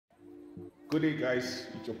Good day, guys.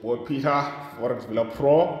 It's your boy Peter, Forex Villa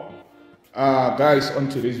Pro. Guys, on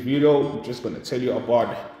today's video, I'm just going to tell you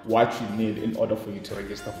about what you need in order for you to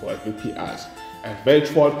register for a VPS, a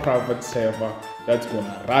virtual private server that's going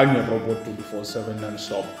to run your robot 24/7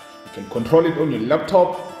 non-stop. You can control it on your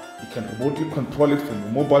laptop. You can remotely control it from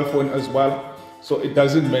your mobile phone as well. So it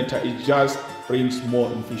doesn't matter. It just brings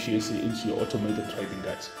more efficiency into your automated trading,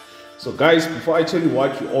 guys. So guys, before I tell you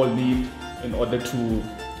what you all need in order to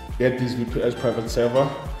get this VPS private server,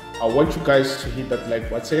 I want you guys to hit that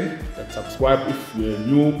like button and subscribe if you're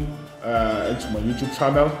new into my YouTube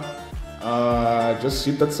channel. Just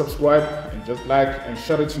hit that subscribe and just like and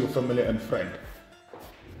share it to your family and friend.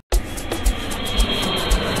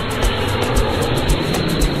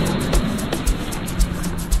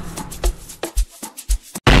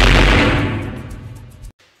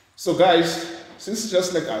 So guys, since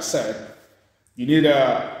just like I said, you need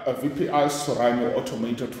a VPS to run your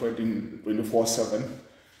automated trading 24/7.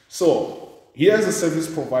 So here's a service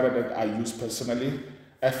provider that I use personally,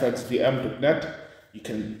 fxvm.net. You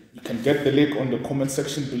can get the link on the comment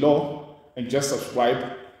section below and just subscribe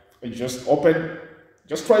and just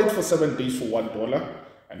try it for 7 days for $1,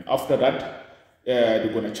 and after that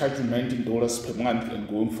they're gonna charge you $19 per month and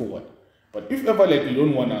going forward. But if ever like you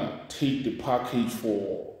don't wanna take the package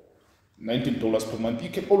for $19 per month, you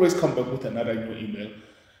can always come back with another new email.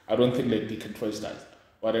 I don't think like they can trace that,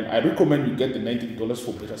 but then I recommend you get the $19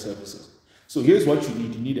 for better services. So here's what you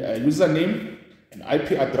need. You need a username, an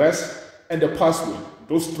IP address, and a password.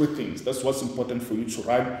 Those three things. That's what's important for you to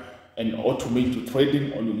run and automate your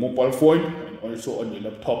trading on your mobile phone and also on your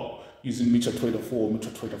laptop using MetaTrader 4 or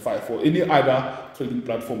MetaTrader 5 or any other trading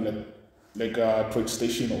platform like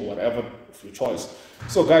TradeStation or whatever of your choice.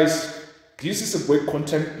 So guys, this is a great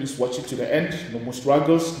content. Please watch it to the end. No more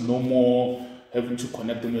struggles, no more having to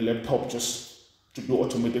connect on your laptop just to do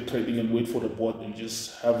automated trading and wait for the bot and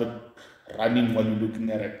just have it running while you're looking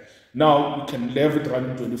at it. Now you can leave it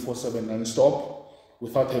running 24/7 non-stop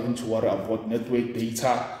without having to worry about network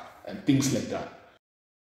data and things like that.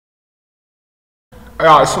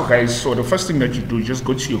 So guys, so the first thing that you do, just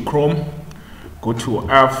go to your Chrome, go to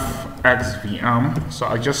FXVM. So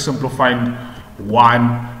I just simplified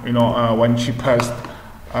one cheapest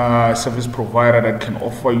service provider that can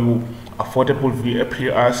offer you affordable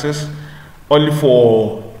VPSs only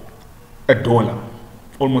for $1,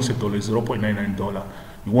 almost $1, $0.99.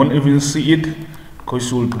 You won't even see it because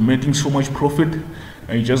you will be making so much profit,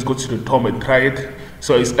 and you just go to the top and try it.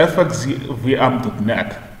 So it's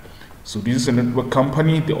fxvm.net. So this is a network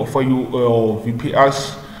company. They offer you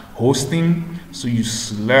VPS hosting. So you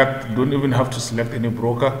don't even have to select any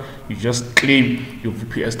broker. You just claim your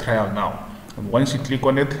VPS trial now. And once you click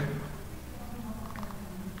on it,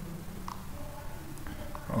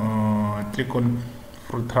 click on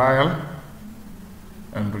free trial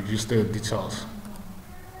and register your details.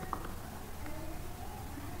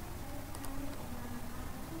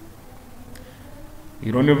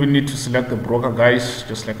 You don't even need to select the broker, guys.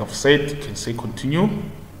 Just like I've said, you can say continue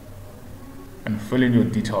and fill in your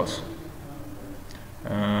details.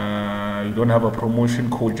 You don't have a promotion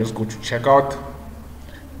code, just go to checkout,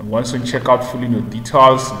 and once in checkout, fill in your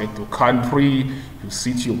details, select your country, your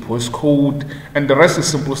city, your postcode, and the rest is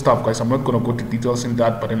simple stuff, guys. I'm not going to go to details in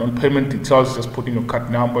that, but then on payment details, just put in your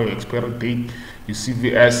card number, your expiry date, your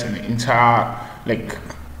CVS, and enter like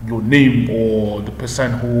your name or the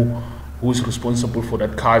person who is responsible for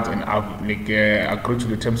that card, and agree to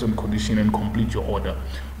the terms and conditions and complete your order.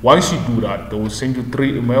 Once you do that, they will send you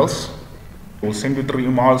 3 emails. So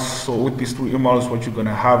with these 3 emails, what you're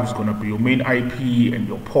gonna have is gonna be your main IP and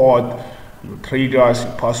your port, your traders,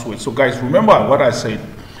 your password. So guys, remember what I said.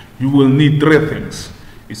 You will need 3 things.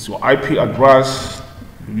 It's your IP address,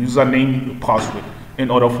 your username, your password,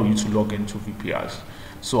 in order for you to log into VPS.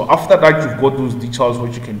 So after that, you've got those details.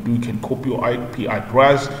 What you can do, you can copy your IP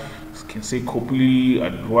address. You can say copy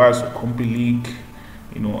address or copy link,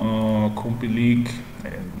 copy link,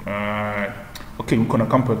 and okay, we're gonna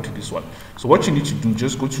come back to this one. So what you need to do,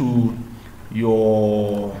 just go to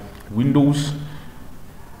your Windows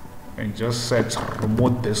and just set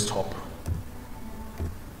remote desktop.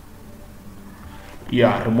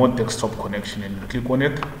 Remote desktop connection, and click on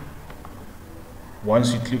it.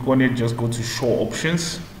 Once you click on it, just go to show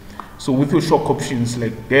options. So with your show options,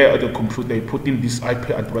 like there at the computer, you put in this IP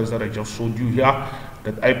address that I just showed you here.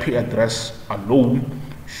 That IP address alone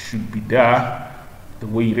should be there the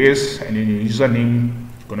way it is, and then your username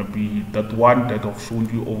is going to be that one that I've shown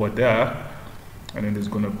you over there, and then there's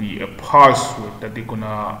going to be a password that they're going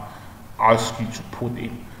to ask you to put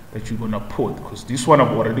in. that you're gonna put, because this one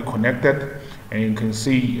I've already connected, and you can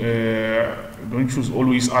see don't choose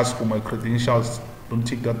always ask for my credentials, don't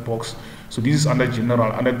tick that box. So this is under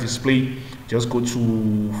general. Under display, just go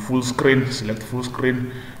to full screen, select full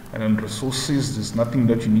screen, and then resources, there's nothing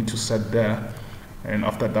that you need to set there. And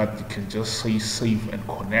after that, you can just say save and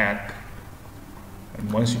connect.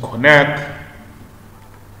 And once you connect,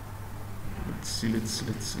 let's see.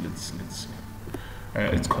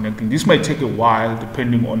 It's connecting. This might take a while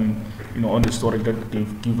depending on on the storage that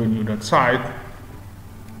they've given you that side.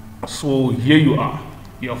 So here you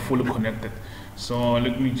are fully connected. So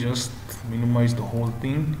let me just minimize the whole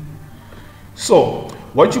thing. So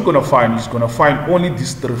what you're gonna find is only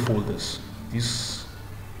these 3 folders, these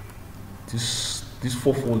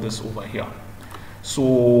 4 folders over here. So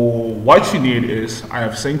what you need is, I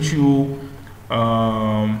have sent you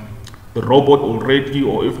the robot already,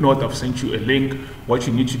 or if not, I've sent you a link. What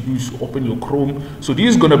you need to do is open your Chrome. So this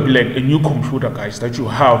is gonna be like a new computer, guys, that you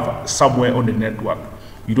have somewhere on the network.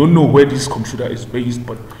 You don't know where this computer is based,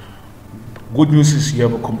 but good news is you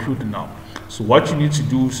have a computer now. So what you need to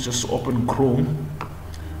do is just open Chrome.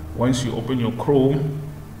 Once you open your Chrome,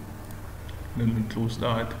 let me close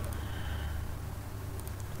that.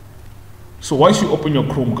 So once you open your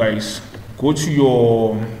Chrome, guys, go to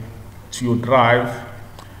your drive.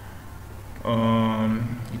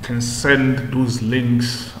 You can send those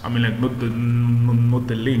links. I mean, like not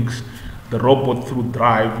the links, the robot through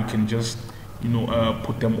Drive. You can just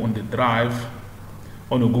put them on the drive,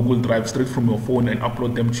 on your Google Drive, straight from your phone, and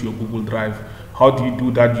upload them to your Google Drive. How do you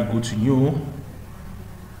do that? You go to New,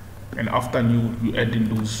 and after New, you add in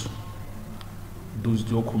those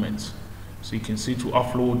documents. So you can see to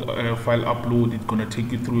upload file upload, it's gonna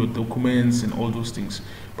take you through your documents and all those things.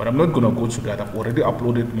 But I'm not gonna go to that. I've already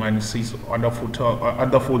uploaded mine. It says under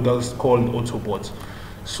folders called Autobots.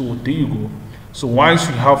 So there you go. So once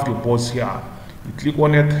you have your bots here, you click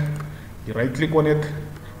on it, you right click on it,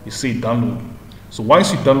 you say download. So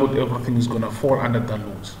once you download, everything is gonna fall under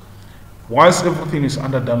downloads. Once everything is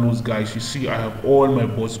under downloads, guys, you see I have all my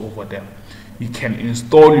bots over there. You can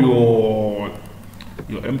install your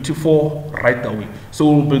MT4 right away. So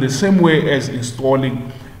it will be the same way as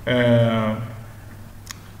installing an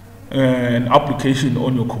application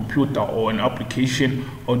on your computer, or an application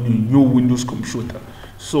on your new Windows computer.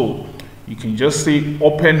 So you can just say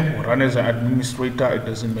open or run as an administrator, it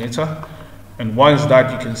doesn't matter. And once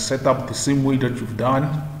that, you can set up the same way that you've done.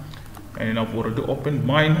 And I've already opened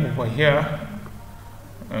mine over here.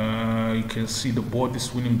 You can see the board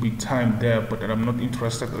is winning big time there, but I'm not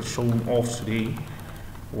interested in showing off today.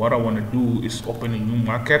 What I want to do is open a new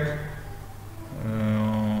market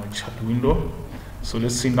chat window. So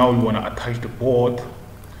let's say now you want to attach the board.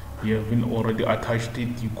 You haven't already attached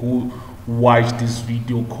it. You go watch this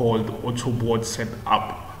video called Autoboard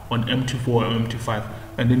Setup on MT4 or MT5,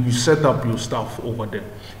 and then you set up your stuff over there.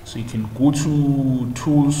 So you can go to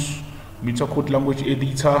Tools, Meter Code Language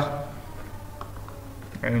Editor,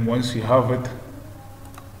 and once you have it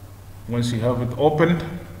opened,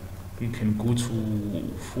 you can go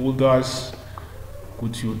to folders, go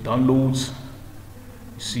to your downloads.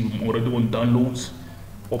 You see I'm already on downloads.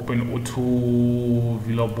 Open Auto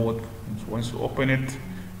Villa board. Once you open it,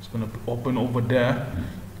 it's gonna be open over there.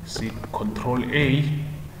 See Control A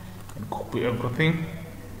and copy everything.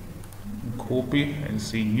 Copy and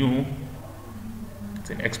say new. It's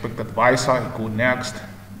an expect advisor. You go next.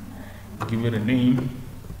 Give it a name.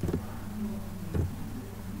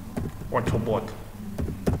 Autobot.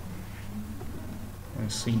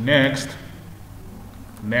 And see next,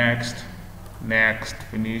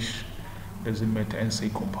 finish, doesn't matter, and say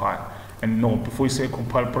compile. And no, before you say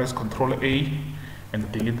compile, press Control A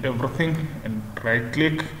and delete everything, and right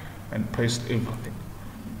click and paste everything.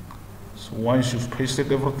 So once you've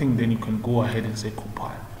pasted everything, then you can go ahead and say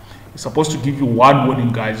compile. It's supposed to give you one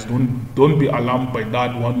warning, guys. Don't be alarmed by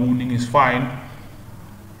that. One warning is fine.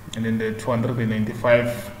 And then the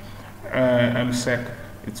 295 MSEC,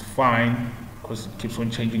 it's fine, because it keeps on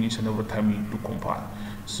changing each and every time you do compile.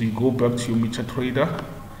 So you go back to your MetaTrader,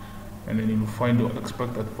 and then you find your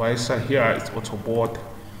expect advisor. Here it's Autoboard,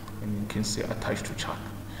 and you can say attach to chart.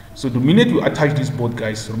 So the minute you attach this board,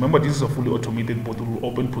 guys, remember this is a fully automated board. It will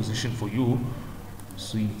open position for you,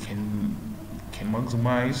 so you can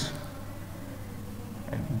maximize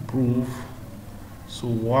and improve. So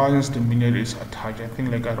once the minute is attached, I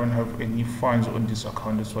think like I don't have any funds on this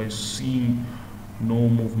account, that's why I'm seeing no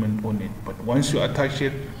movement on it. But once you attach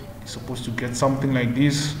it, you're supposed to get something like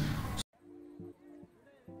this.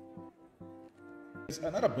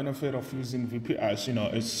 Another benefit of using VPS,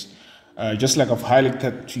 it's just like I've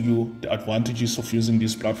highlighted to you the advantages of using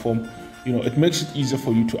this platform. you know, it makes it easier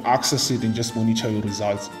for you to access it and just monitor your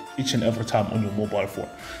results each and every time on your mobile phone.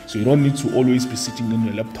 So you don't need to always be sitting on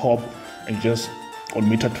your laptop and just on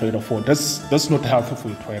MetaTrader 4. That's not helpful for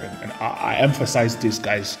your trading. And I emphasize this,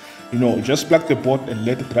 guys. You know, just plug the bot and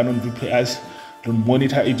let it run on VPS. Don't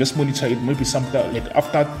monitor it, just monitor it maybe something like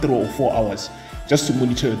after 3 or 4 hours, just to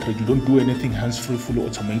monitor your trade. You don't do anything hands-free, fully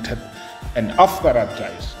automated. And after that,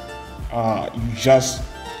 guys, you just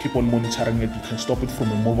keep on monitoring it. You can stop it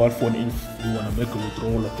from a mobile phone if you want to make a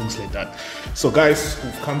withdrawal or things like that. So guys,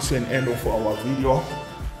 we've come to an end of our video.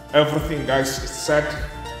 Everything, guys, is set.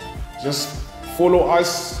 Just follow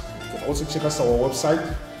us. You can also check us our website.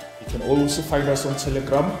 You can also find us on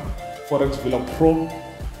Telegram, Forex Villa Pro.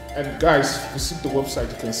 And guys, visit the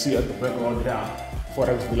website. You can see at the background here,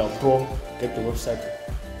 Forex Villa Pro. Get the website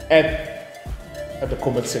at the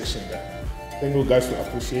comment section there. Thank you guys, we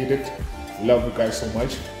appreciate it. We love you guys so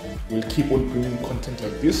much. We'll keep on bringing content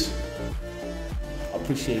like this.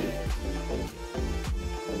 Appreciate it.